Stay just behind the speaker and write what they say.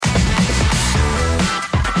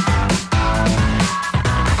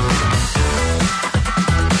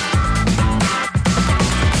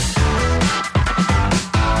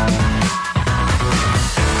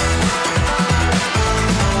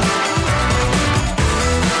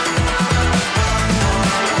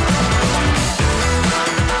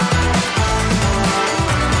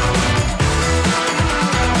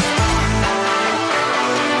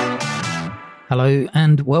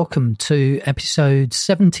and welcome to episode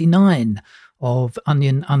 79 of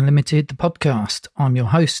Onion Unlimited, the podcast. I'm your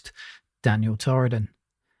host, Daniel Torridon.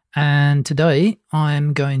 And today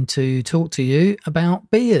I'm going to talk to you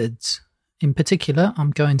about beards. In particular,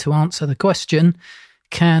 I'm going to answer the question,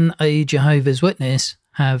 can a Jehovah's Witness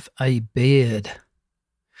have a beard?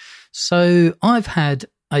 So I've had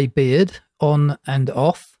a beard on and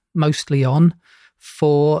off, mostly on,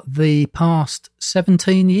 for the past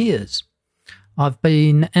 17 years. I've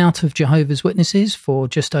been out of Jehovah's Witnesses for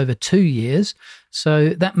just over 2 years, so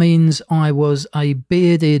that means I was a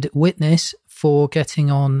bearded witness for getting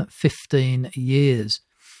on 15 years.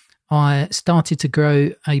 I started to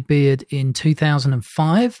grow a beard in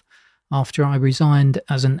 2005 after I resigned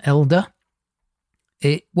as an elder.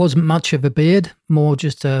 It wasn't much of a beard, more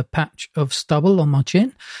just a patch of stubble on my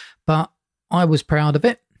chin, but I was proud of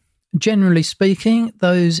it. Generally speaking,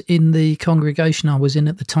 those in the congregation I was in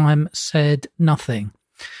at the time said nothing.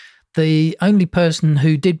 The only person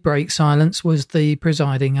who did break silence was the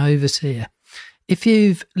presiding overseer. If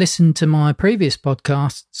you've listened to my previous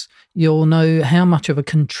podcasts, you'll know how much of a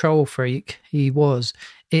control freak he was.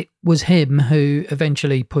 It was him who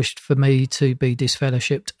eventually pushed for me to be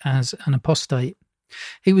disfellowshipped as an apostate.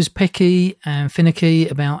 He was picky and finicky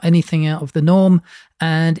about anything out of the norm,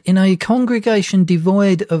 and in a congregation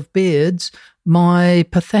devoid of beards, my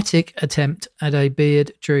pathetic attempt at a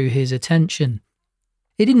beard drew his attention.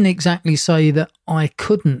 He didn't exactly say that I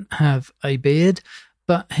couldn't have a beard,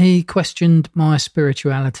 but he questioned my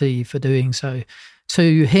spirituality for doing so.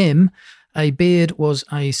 To him, a beard was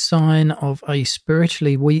a sign of a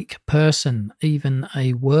spiritually weak person, even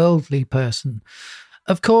a worldly person.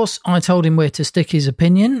 Of course, I told him where to stick his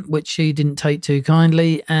opinion, which he didn't take too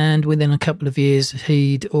kindly, and within a couple of years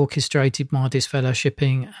he'd orchestrated my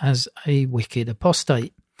disfellowshipping as a wicked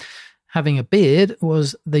apostate. Having a beard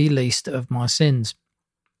was the least of my sins.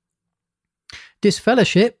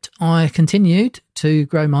 Disfellowshipped, I continued to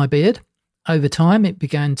grow my beard. Over time, it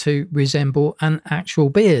began to resemble an actual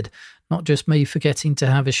beard, not just me forgetting to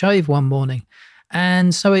have a shave one morning.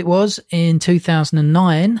 And so it was in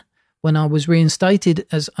 2009, when I was reinstated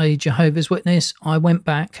as a Jehovah's Witness, I went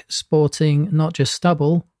back sporting not just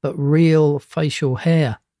stubble, but real facial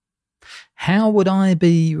hair. How would I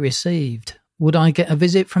be received? Would I get a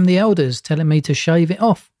visit from the elders telling me to shave it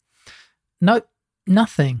off? Nope,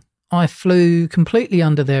 nothing. I flew completely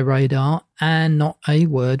under their radar and not a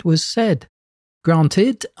word was said.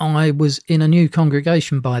 Granted, I was in a new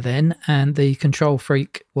congregation by then and the control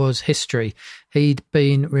freak was history. He'd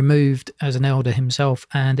been removed as an elder himself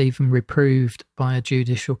and even reproved by a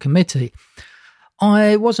judicial committee.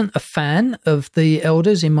 I wasn't a fan of the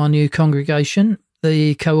elders in my new congregation.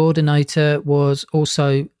 The coordinator was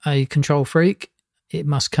also a control freak. It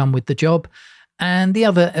must come with the job. And the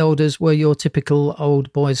other elders were your typical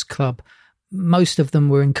old boys club. Most of them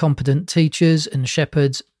were incompetent teachers and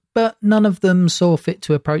shepherds, but none of them saw fit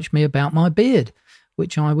to approach me about my beard,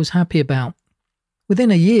 which I was happy about.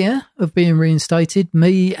 Within a year of being reinstated,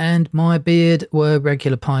 me and my beard were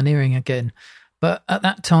regular pioneering again. But at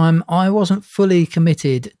that time, I wasn't fully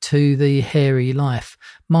committed to the hairy life.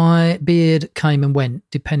 My beard came and went,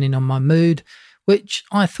 depending on my mood, which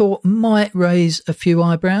I thought might raise a few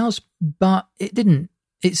eyebrows, but it didn't.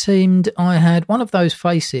 It seemed I had one of those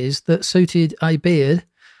faces that suited a beard,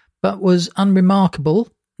 but was unremarkable,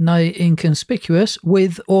 nay, inconspicuous,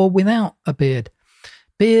 with or without a beard.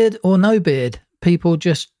 Beard or no beard, people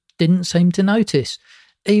just didn't seem to notice.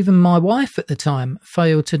 Even my wife at the time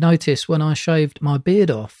failed to notice when I shaved my beard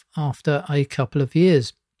off after a couple of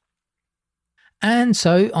years. And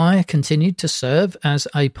so I continued to serve as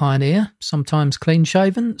a pioneer, sometimes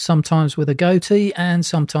clean-shaven, sometimes with a goatee, and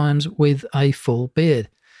sometimes with a full beard.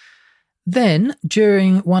 Then,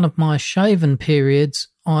 during one of my shaven periods,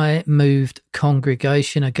 I moved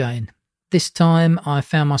congregation again. This time I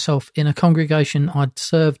found myself in a congregation I'd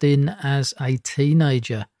served in as a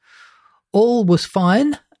teenager. All was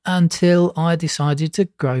fine until I decided to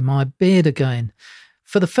grow my beard again.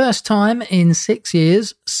 For the first time in 6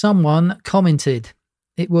 years, someone commented.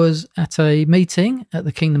 It was at a meeting at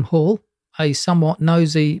the Kingdom Hall. A somewhat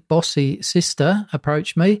nosy, bossy sister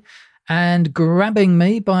approached me and, grabbing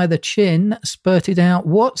me by the chin, spurted out,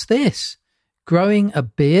 "What's this? Growing a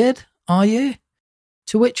beard, are you?"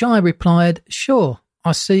 To which I replied, "Sure,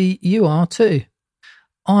 I see you are too."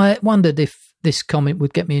 I wondered if this comment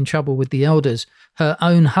would get me in trouble with the elders. Her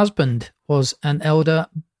own husband was an elder,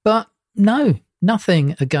 but no,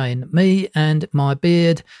 nothing again. Me and my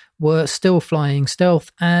beard were still flying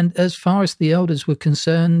stealth, and as far as the elders were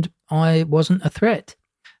concerned, I wasn't a threat.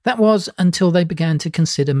 That was until they began to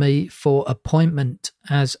consider me for appointment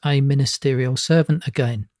as a ministerial servant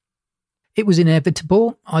again. It was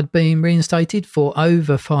inevitable. I'd been reinstated for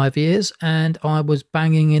over 5 years, and I was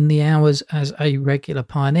banging in the hours as a regular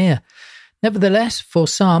pioneer. Nevertheless, for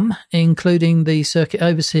some, including the circuit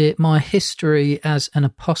overseer, my history as an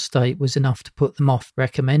apostate was enough to put them off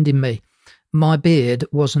recommending me. My beard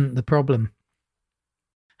wasn't the problem.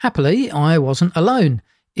 Happily, I wasn't alone.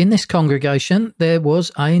 In this congregation, there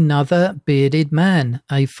was another bearded man,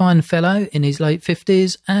 a fine fellow in his late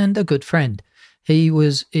 50s and a good friend. He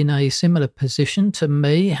was in a similar position to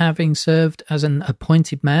me, having served as an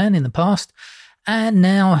appointed man in the past, and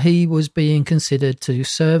now he was being considered to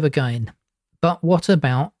serve again. But what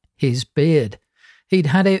about his beard? He'd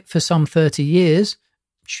had it for some 30 years.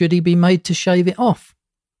 Should he be made to shave it off?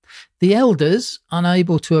 The elders,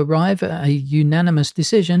 unable to arrive at a unanimous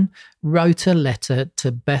decision, wrote a letter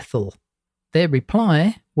to Bethel. Their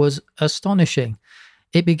reply was astonishing.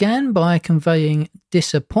 It began by conveying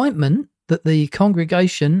disappointment that the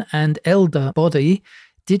congregation and elder body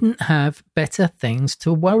didn't have better things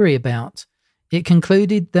to worry about. It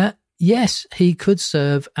concluded that, yes, he could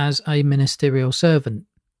serve as a ministerial servant,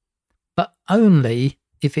 but only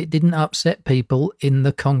if it didn't upset people in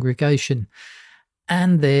the congregation.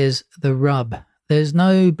 And there's the rub. There's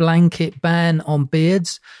no blanket ban on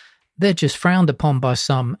beards. They're just frowned upon by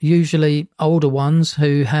some, usually older ones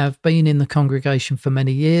who have been in the congregation for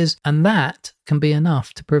many years, and that can be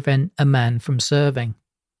enough to prevent a man from serving.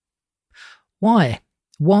 Why?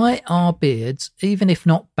 Why are beards, even if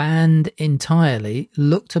not banned entirely,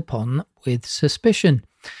 looked upon with suspicion?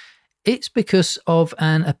 It's because of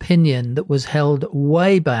an opinion that was held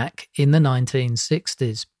way back in the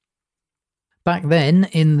 1960s. Back then,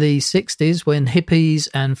 in the 60s, when hippies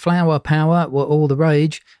and flower power were all the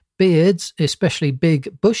rage, beards, especially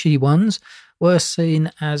big bushy ones, were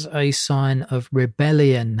seen as a sign of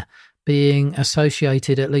rebellion, being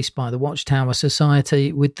associated, at least by the Watchtower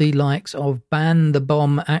Society, with the likes of ban the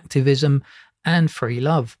bomb activism and free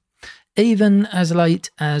love. Even as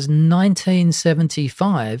late as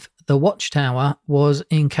 1975, the Watchtower was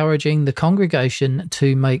encouraging the congregation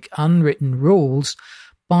to make unwritten rules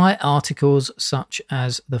by articles such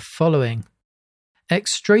as the following.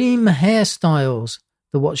 Extreme hairstyles,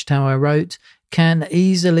 the Watchtower wrote, can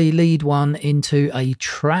easily lead one into a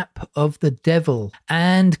trap of the devil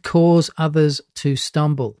and cause others to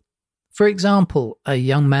stumble. For example, a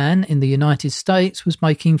young man in the United States was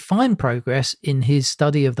making fine progress in his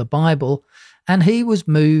study of the Bible, and he was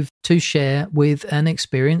moved to share with an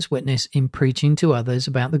experienced witness in preaching to others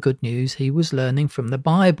about the good news he was learning from the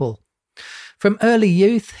Bible. From early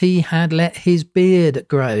youth, he had let his beard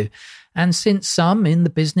grow, and since some in the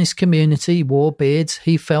business community wore beards,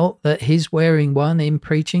 he felt that his wearing one in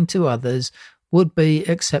preaching to others would be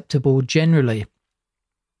acceptable generally.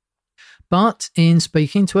 But in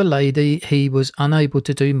speaking to a lady, he was unable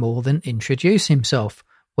to do more than introduce himself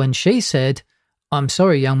when she said, "I'm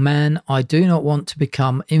sorry, young man, I do not want to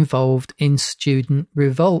become involved in student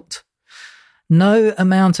revolt." No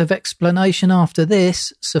amount of explanation after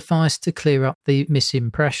this sufficed to clear up the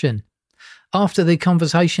misimpression. After the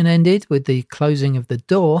conversation ended with the closing of the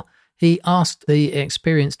door, he asked the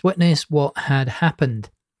experienced witness what had happened.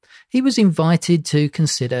 He was invited to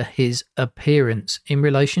consider his appearance in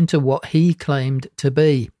relation to what he claimed to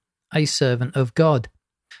be, a servant of God.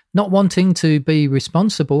 Not wanting to be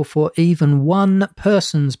responsible for even one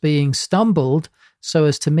person's being stumbled so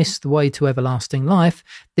as to miss the way to everlasting life,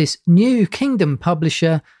 this New Kingdom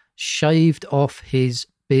publisher shaved off his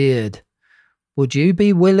beard. Would you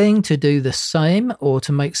be willing to do the same or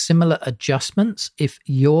to make similar adjustments if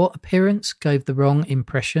your appearance gave the wrong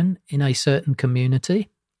impression in a certain community?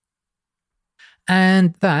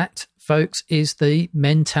 And that, folks, is the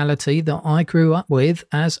mentality that I grew up with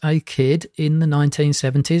as a kid in the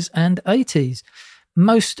 1970s and 80s.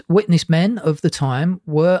 Most witness men of the time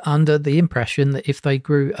were under the impression that if they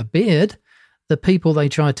grew a beard, the people they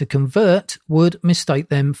tried to convert would mistake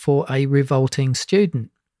them for a revolting student.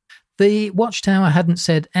 The Watchtower hadn't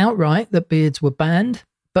said outright that beards were banned,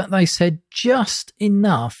 but they said just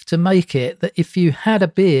enough to make it that if you had a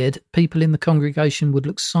beard, people in the congregation would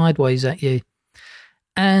look sideways at you.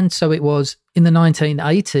 And so it was. In the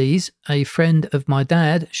 1980s, a friend of my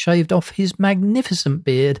dad shaved off his magnificent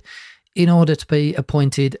beard in order to be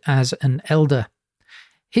appointed as an elder.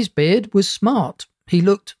 His beard was smart. He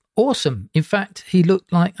looked awesome. In fact, he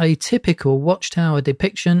looked like a typical Watchtower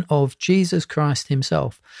depiction of Jesus Christ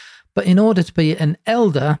himself. But in order to be an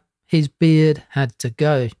elder, his beard had to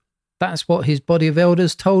go. That's what his body of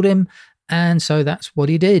elders told him, and so that's what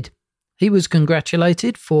he did. He was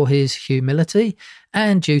congratulated for his humility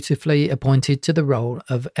and dutifully appointed to the role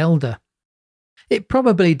of elder. It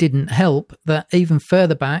probably didn't help that even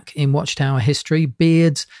further back in Watchtower history,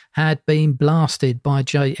 beards had been blasted by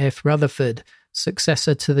J.F. Rutherford,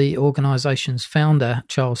 successor to the organisation's founder,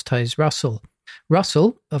 Charles Taze Russell.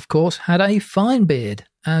 Russell, of course, had a fine beard,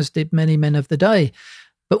 as did many men of the day,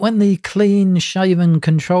 but when the clean-shaven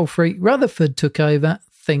control freak Rutherford took over,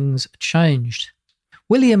 things changed.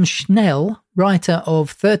 William Schnell, writer of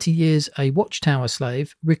 30 Years a Watchtower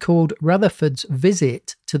Slave, recalled Rutherford's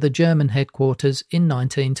visit to the German headquarters in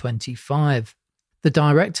 1925. The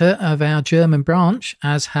director of our German branch,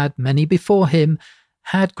 as had many before him,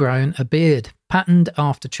 had grown a beard, patterned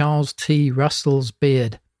after Charles T. Russell's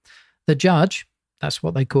beard. The judge, that's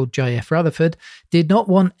what they called J.F. Rutherford, did not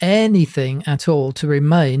want anything at all to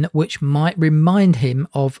remain which might remind him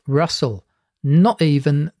of Russell, not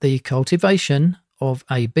even the cultivation of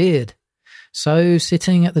a beard. So,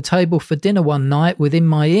 sitting at the table for dinner one night within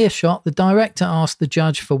my earshot, the director asked the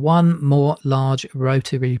judge for one more large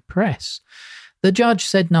rotary press. The judge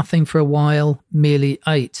said nothing for a while, merely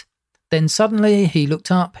ate. Then suddenly he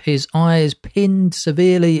looked up, his eyes pinned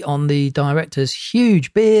severely on the director's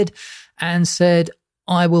huge beard, and said,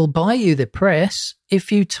 "I will buy you the press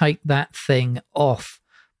if you take that thing off,"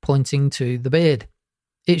 pointing to the beard.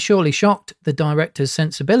 It surely shocked the director's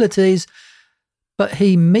sensibilities, but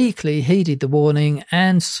he meekly heeded the warning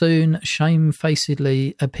and soon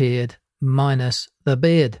shamefacedly appeared, minus the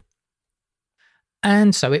beard.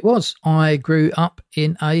 And so it was. I grew up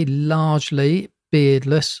in a largely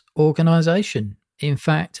beardless organisation. In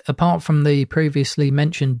fact, apart from the previously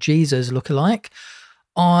mentioned Jesus lookalike,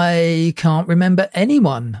 I can't remember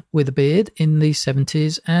anyone with a beard in the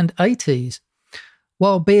 70s and 80s.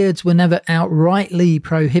 While beards were never outrightly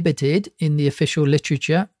prohibited in the official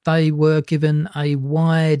literature, they were given a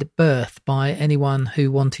wide berth by anyone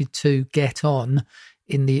who wanted to get on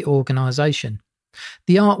in the organisation.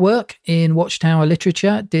 The artwork in Watchtower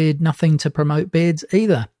literature did nothing to promote beards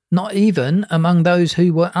either, not even among those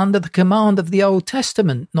who were under the command of the Old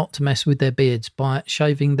Testament not to mess with their beards by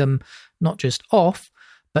shaving them not just off,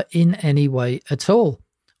 but in any way at all.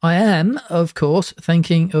 I am, of course,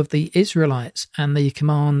 thinking of the Israelites and the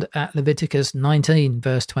command at Leviticus 19,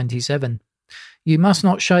 verse 27. You must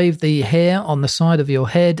not shave the hair on the side of your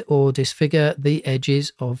head or disfigure the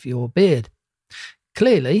edges of your beard.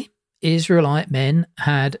 Clearly, Israelite men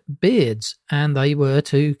had beards, and they were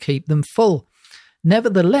to keep them full.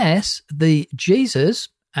 Nevertheless, the Jesus,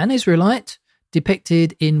 an Israelite,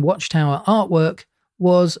 depicted in Watchtower artwork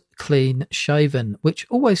was clean-shaven, which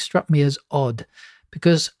always struck me as odd,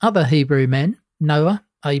 because other Hebrew men, Noah,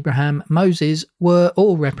 Abraham, Moses, were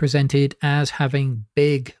all represented as having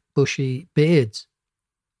big, bushy beards.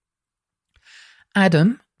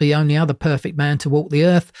 Adam, the only other perfect man to walk the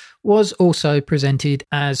earth, was also presented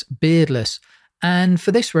as beardless, and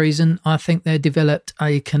for this reason I think there developed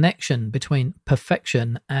a connection between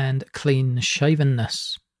perfection and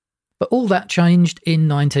clean-shavenness. But all that changed in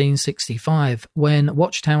 1965 when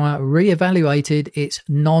Watchtower re-evaluated its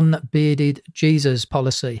non-bearded Jesus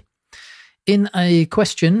policy. In a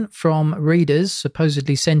question from readers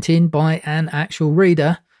supposedly sent in by an actual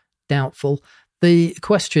reader, doubtful, the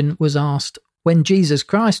question was asked, when Jesus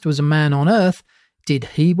Christ was a man on earth, did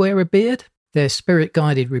he wear a beard? Their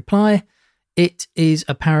spirit-guided reply, it is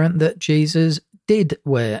apparent that Jesus did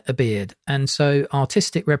wear a beard, and so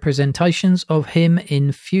artistic representations of him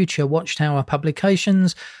in future Watchtower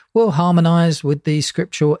publications will harmonise with the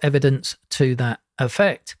scriptural evidence to that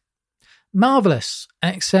effect. Marvellous,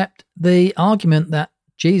 except the argument that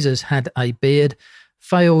Jesus had a beard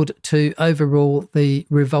failed to overrule the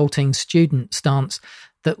revolting student stance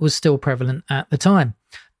that was still prevalent at the time.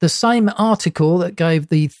 The same article that gave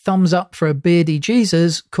the thumbs up for a beardy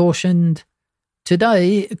Jesus cautioned,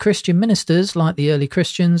 today, Christian ministers, like the early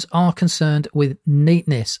Christians, are concerned with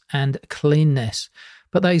neatness and cleanness,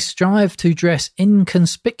 but they strive to dress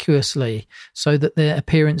inconspicuously so that their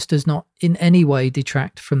appearance does not in any way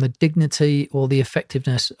detract from the dignity or the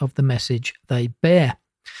effectiveness of the message they bear.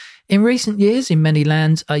 In recent years, in many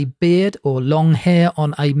lands, a beard or long hair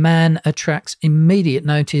on a man attracts immediate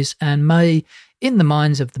notice and may, in the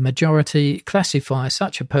minds of the majority, classify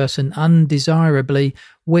such a person undesirably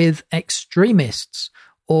with extremists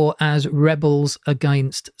or as rebels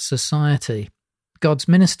against society. God's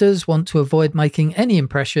ministers want to avoid making any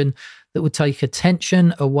impression that would take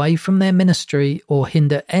attention away from their ministry or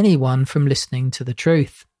hinder anyone from listening to the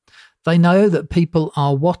truth. They know that people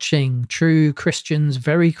are watching true Christians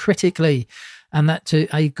very critically, and that to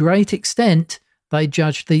a great extent They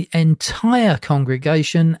judged the entire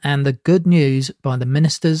congregation and the good news by the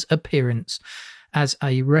minister's appearance as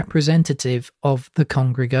a representative of the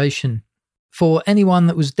congregation. For anyone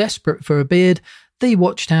that was desperate for a beard, the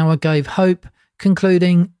Watchtower gave hope,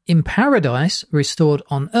 concluding, in paradise restored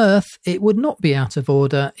on earth, it would not be out of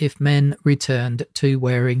order if men returned to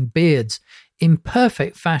wearing beards, in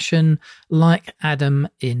perfect fashion like Adam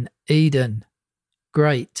in Eden.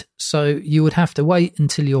 Great. So you would have to wait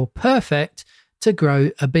until you're perfect to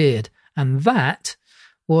grow a beard. And that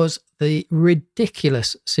was the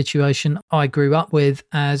ridiculous situation I grew up with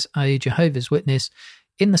as a Jehovah's Witness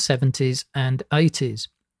in the 70s and 80s.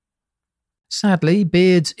 Sadly,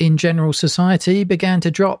 beards in general society began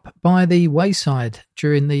to drop by the wayside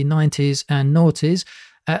during the 90s and noughties,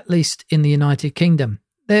 at least in the United Kingdom.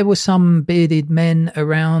 There were some bearded men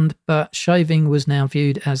around, but shaving was now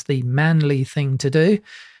viewed as the manly thing to do.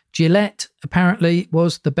 Gillette apparently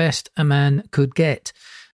was the best a man could get.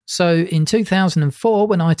 So in 2004,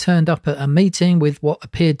 when I turned up at a meeting with what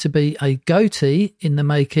appeared to be a goatee in the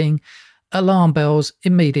making, alarm bells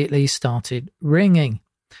immediately started ringing.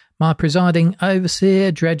 My presiding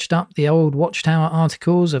overseer dredged up the old Watchtower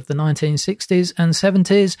articles of the 1960s and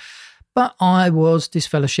 70s, but I was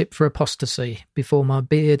disfellowshipped for apostasy before my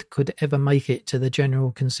beard could ever make it to the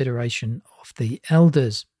general consideration of the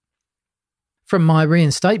elders. From my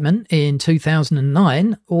reinstatement in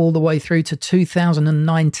 2009 all the way through to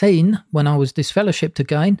 2019, when I was disfellowshipped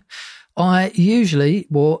again, I usually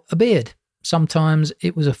wore a beard. Sometimes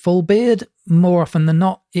it was a full beard, more often than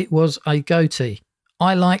not it was a goatee.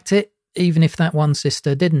 I liked it, even if that one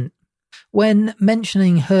sister didn't. When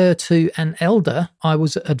mentioning her to an elder, I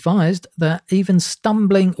was advised that even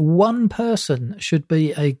stumbling one person should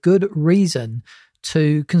be a good reason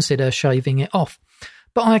to consider shaving it off.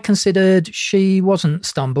 But I considered she wasn't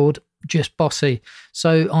stumbled, just bossy,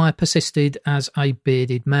 so I persisted as a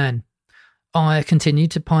bearded man. I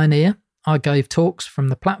continued to pioneer. I gave talks from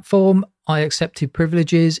the platform. I accepted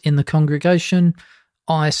privileges in the congregation.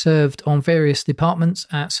 I served on various departments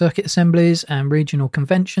at circuit assemblies and regional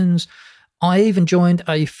conventions. I even joined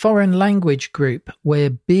a foreign language group where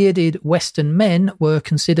bearded Western men were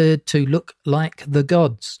considered to look like the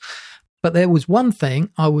gods. But there was one thing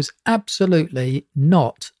I was absolutely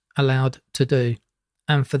not allowed to do.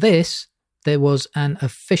 And for this, there was an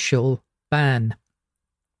official ban.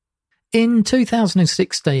 In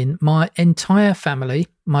 2016, my entire family,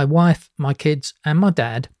 my wife, my kids, and my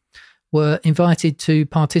dad, were invited to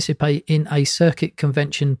participate in a circuit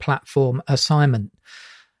convention platform assignment.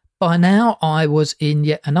 By now, I was in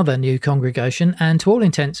yet another new congregation, and to all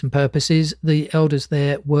intents and purposes, the elders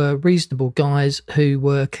there were reasonable guys who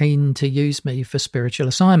were keen to use me for spiritual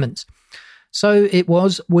assignments. So it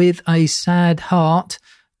was with a sad heart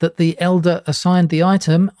that the elder assigned the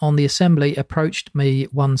item on the assembly approached me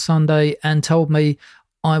one Sunday and told me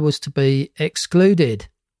I was to be excluded.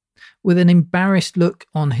 With an embarrassed look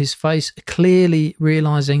on his face, clearly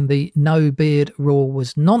realising the no beard rule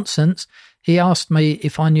was nonsense, he asked me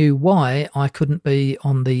if I knew why I couldn't be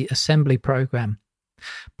on the assembly programme.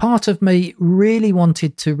 Part of me really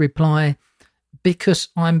wanted to reply, because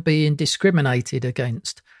I'm being discriminated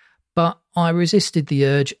against, but I resisted the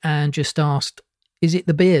urge and just asked, is it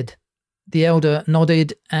the beard? The elder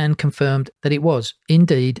nodded and confirmed that it was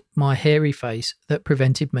indeed my hairy face that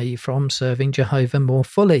prevented me from serving Jehovah more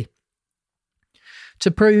fully. To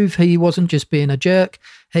prove he wasn't just being a jerk,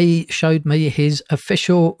 he showed me his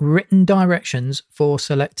official written directions for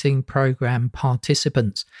selecting programme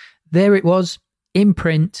participants. There it was, in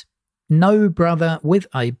print. No brother with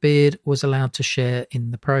a beard was allowed to share in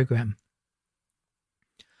the programme.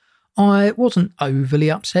 I wasn't overly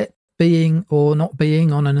upset. Being or not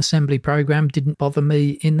being on an assembly programme didn't bother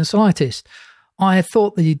me in the slightest. I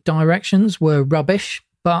thought the directions were rubbish,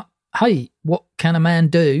 but hey, what can a man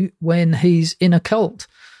do when he's in a cult,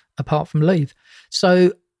 apart from leave?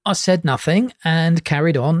 So I said nothing and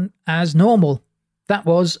carried on as normal. That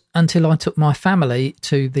was until I took my family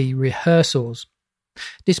to the rehearsals.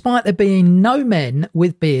 Despite there being no men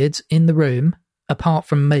with beards in the room, apart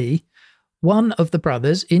from me, one of the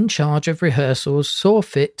brothers in charge of rehearsals saw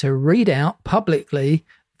fit to read out publicly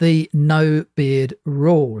the no beard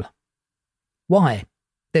rule. Why?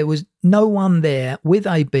 There was no one there with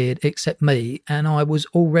a beard except me, and I was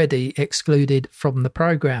already excluded from the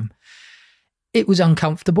programme. It was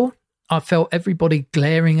uncomfortable. I felt everybody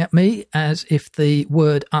glaring at me as if the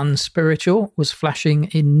word unspiritual was flashing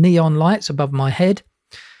in neon lights above my head.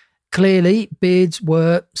 Clearly, beards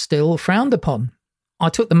were still frowned upon. I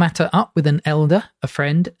took the matter up with an elder, a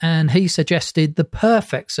friend, and he suggested the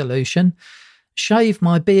perfect solution: shave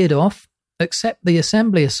my beard off, accept the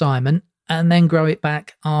assembly assignment, and then grow it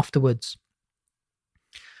back afterwards.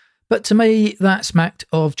 But to me, that smacked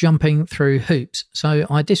of jumping through hoops, so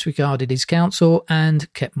I disregarded his counsel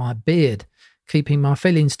and kept my beard, keeping my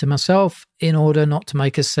feelings to myself in order not to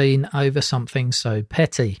make a scene over something so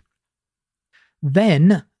petty.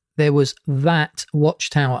 Then there was that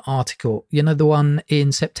Watchtower article, the one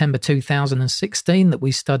in September 2016 that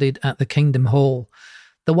we studied at the Kingdom Hall,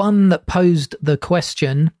 the one that posed the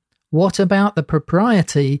question, what about the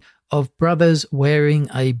propriety of brothers wearing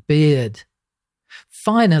a beard?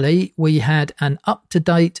 Finally, we had an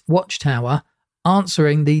up-to-date Watchtower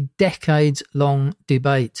answering the decades-long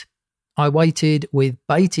debate. I waited with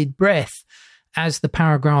bated breath as the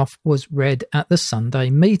paragraph was read at the Sunday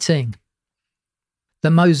meeting.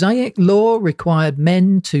 The Mosaic law required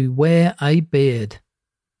men to wear a beard.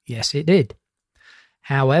 Yes, it did.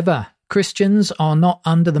 However, Christians are not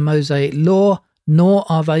under the Mosaic law, nor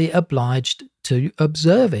are they obliged to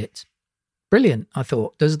observe it. Brilliant, I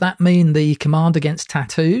thought. Does that mean the command against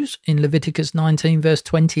tattoos in Leviticus 19 verse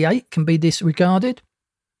 28 can be disregarded?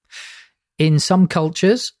 In some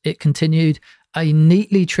cultures, it continued, a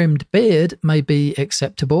neatly trimmed beard may be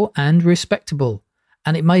acceptable and respectable,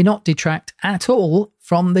 and it may not detract at all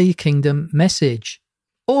from the kingdom message.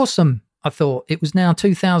 Awesome, I thought. It was now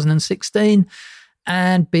 2016,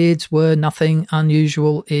 and beards were nothing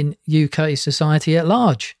unusual in UK society at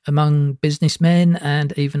large, among businessmen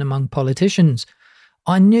and even among politicians.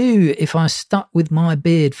 I knew if I stuck with my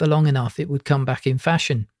beard for long enough, it would come back in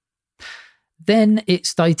fashion. Then it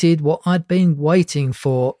stated what I'd been waiting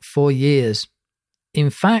for years.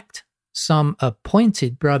 In fact, some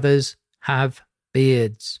appointed brothers have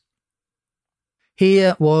beards.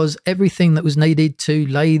 Here was everything that was needed to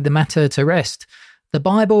lay the matter to rest. The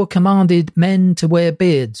Bible commanded men to wear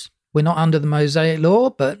beards. We're not under the Mosaic law,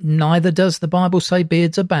 but neither does the Bible say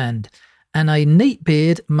beards are banned. And a neat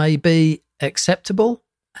beard may be acceptable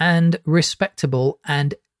and respectable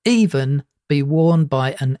and even be worn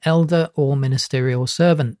by an elder or ministerial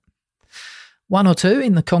servant. One or two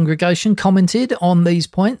in the congregation commented on these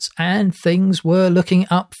points and things were looking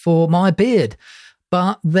up for my beard.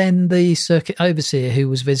 But then the circuit overseer who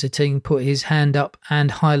was visiting put his hand up and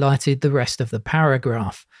highlighted the rest of the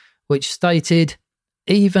paragraph, which stated,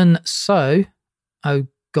 even so, oh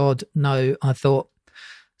God, no, I thought,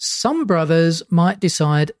 some brothers might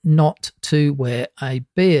decide not to wear a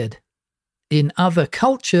beard. In other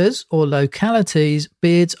cultures or localities,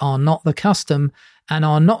 beards are not the custom and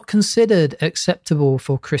are not considered acceptable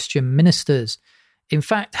for Christian ministers. In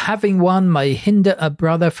fact, having one may hinder a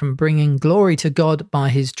brother from bringing glory to God by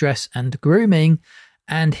his dress and grooming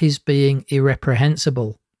and his being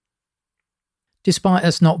irreprehensible. Despite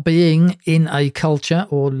us not being in a culture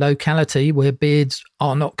or locality where beards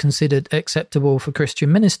are not considered acceptable for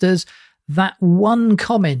Christian ministers, that one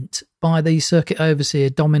comment by the circuit overseer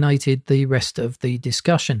dominated the rest of the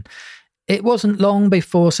discussion. It wasn't long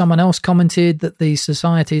before someone else commented that the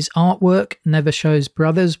society's artwork never shows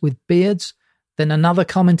brothers with beards. Then another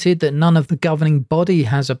commented that none of the governing body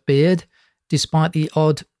has a beard, despite the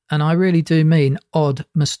odd, and I really do mean odd,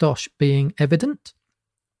 moustache being evident.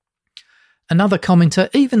 Another commenter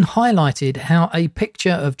even highlighted how a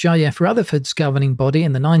picture of J.F. Rutherford's governing body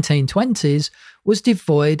in the 1920s was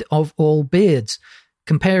devoid of all beards,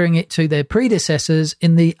 comparing it to their predecessors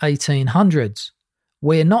in the 1800s.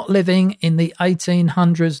 We're not living in the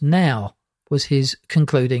 1800s now, was his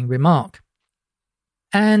concluding remark.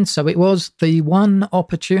 And so it was, the one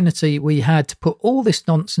opportunity we had to put all this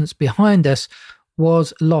nonsense behind us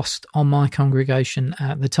was lost on my congregation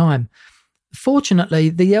at the time. Fortunately,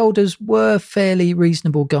 the elders were fairly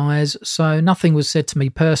reasonable guys, so nothing was said to me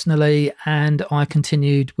personally, and I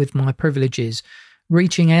continued with my privileges,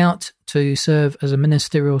 reaching out to serve as a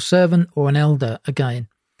ministerial servant or an elder again.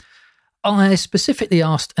 I specifically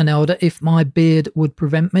asked an elder if my beard would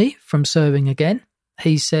prevent me from serving again.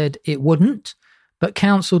 He said it wouldn't, but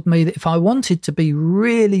counselled me that if I wanted to be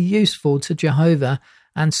really useful to Jehovah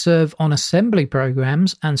and serve on assembly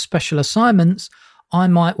programs and special assignments, I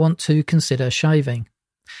might want to consider shaving.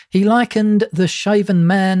 He likened the shaven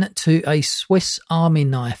man to a Swiss army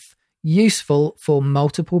knife, useful for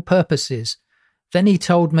multiple purposes. Then he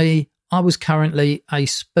told me I was currently a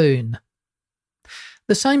spoon.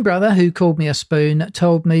 The same brother who called me a spoon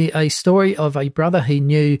told me a story of a brother he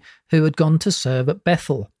knew who had gone to serve at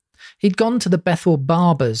Bethel. He'd gone to the Bethel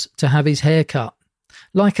barbers to have his hair cut.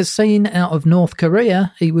 Like a scene out of North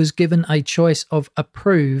Korea, he was given a choice of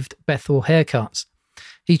approved Bethel haircuts.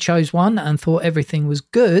 He chose one and thought everything was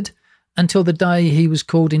good until the day he was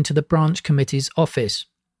called into the branch committee's office.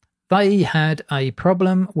 They had a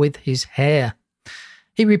problem with his hair.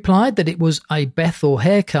 He replied that it was a Bethel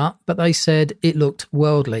haircut, but they said it looked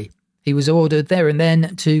worldly. He was ordered there and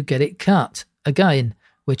then to get it cut again,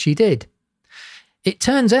 which he did. It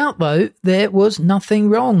turns out, though, there was nothing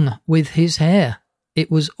wrong with his hair.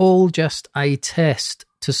 It was all just a test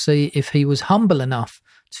to see if he was humble enough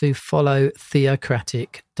to follow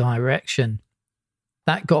theocratic direction.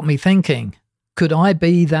 That got me thinking, could I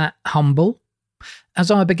be that humble? As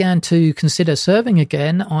I began to consider serving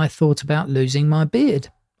again, I thought about losing my beard.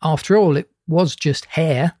 After all, it was just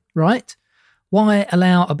hair, right? Why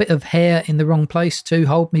allow a bit of hair in the wrong place to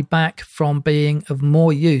hold me back from being of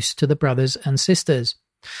more use to the brothers and sisters?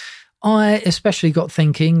 I especially got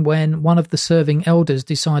thinking when one of the serving elders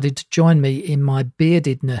decided to join me in my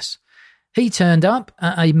beardedness. He turned up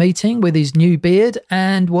at a meeting with his new beard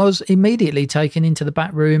and was immediately taken into the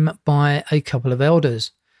back room by a couple of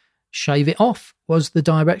elders. Shave it off was the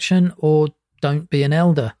direction, or don't be an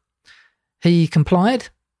elder. He complied,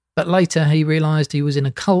 but later he realised he was in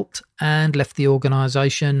a cult and left the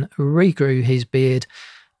organisation, regrew his beard,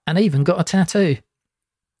 and even got a tattoo.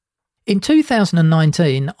 In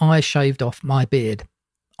 2019, I shaved off my beard.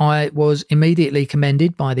 I was immediately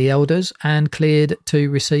commended by the elders and cleared to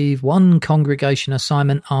receive one congregation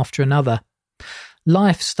assignment after another.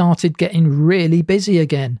 Life started getting really busy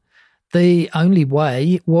again. The only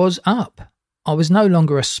way was up. I was no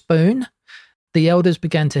longer a spoon. The elders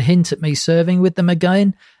began to hint at me serving with them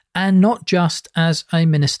again, and not just as a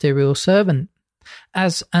ministerial servant.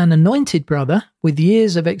 As an anointed brother with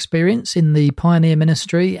years of experience in the pioneer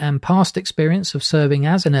ministry and past experience of serving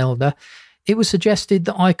as an elder, it was suggested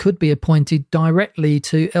that I could be appointed directly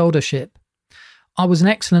to eldership. I was an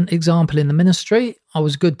excellent example in the ministry. I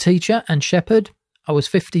was a good teacher and shepherd. I was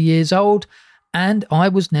 50 years old, and I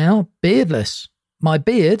was now beardless. My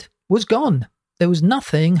beard was gone. There was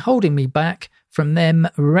nothing holding me back from them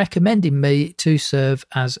recommending me to serve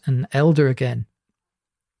as an elder again.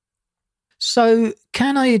 So,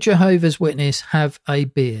 can a Jehovah's Witness have a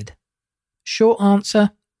beard? Short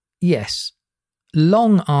answer, yes.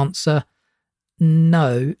 Long answer,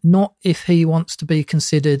 no, not if he wants to be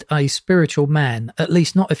considered a spiritual man, at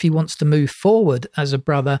least not if he wants to move forward as a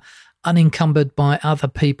brother unencumbered by other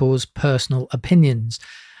people's personal opinions.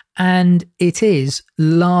 And it is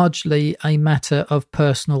largely a matter of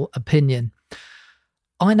personal opinion.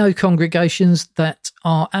 I know congregations that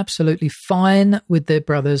are absolutely fine with their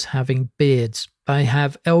brothers having beards. They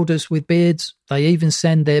have elders with beards. They even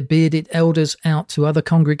send their bearded elders out to other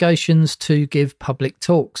congregations to give public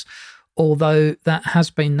talks, although that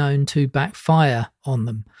has been known to backfire on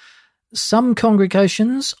them. Some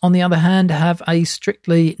congregations, on the other hand, have a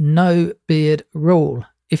strictly no beard rule.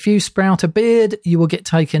 If you sprout a beard, you will get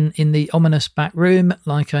taken in the ominous back room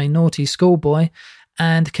like a naughty schoolboy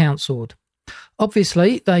and counselled.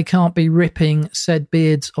 Obviously, they can't be ripping said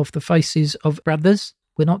beards off the faces of brothers.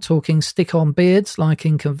 We're not talking stick-on beards like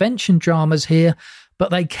in convention dramas here, but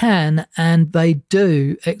they can and they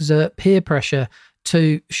do exert peer pressure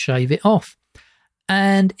to shave it off.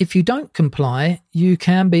 And if you don't comply, you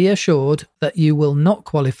can be assured that you will not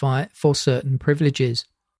qualify for certain privileges.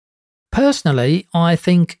 Personally, I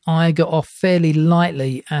think I got off fairly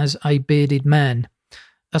lightly as a bearded man.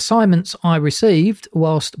 Assignments I received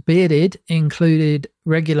whilst bearded included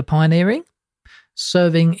regular pioneering,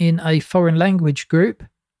 serving in a foreign language group,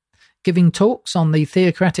 giving talks on the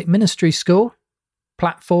Theocratic Ministry School,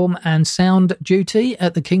 platform and sound duty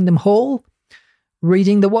at the Kingdom Hall,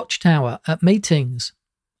 reading the Watchtower at meetings,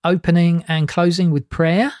 opening and closing with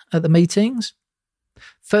prayer at the meetings,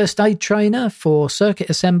 first aid trainer for circuit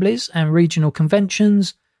assemblies and regional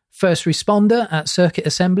conventions, first responder at circuit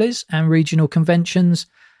assemblies and regional conventions,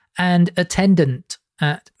 and attendant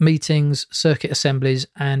at meetings, circuit assemblies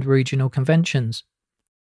and regional conventions.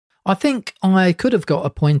 I think I could have got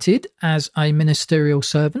appointed as a ministerial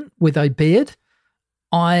servant with a beard.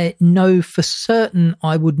 I know for certain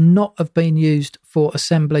I would not have been used for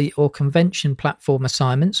assembly or convention platform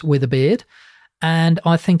assignments with a beard, and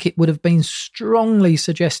I think it would have been strongly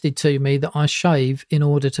suggested to me that I shave in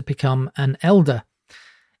order to become an elder.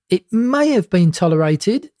 It may have been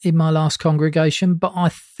tolerated in my last congregation, but I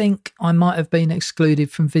think I might have been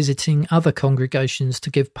excluded from visiting other congregations to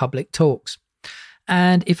give public talks.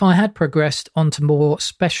 And if I had progressed onto more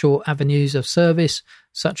special avenues of service,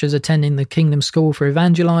 such as attending the Kingdom School for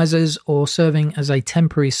Evangelizers or serving as a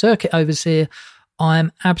temporary circuit overseer, I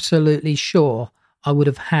am absolutely sure I would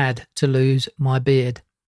have had to lose my beard.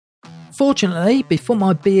 Fortunately, before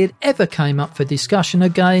my beard ever came up for discussion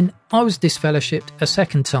again, I was disfellowshipped a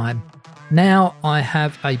second time. Now I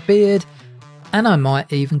have a beard and I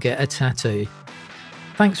might even get a tattoo.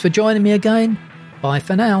 Thanks for joining me again. Bye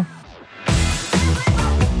for now.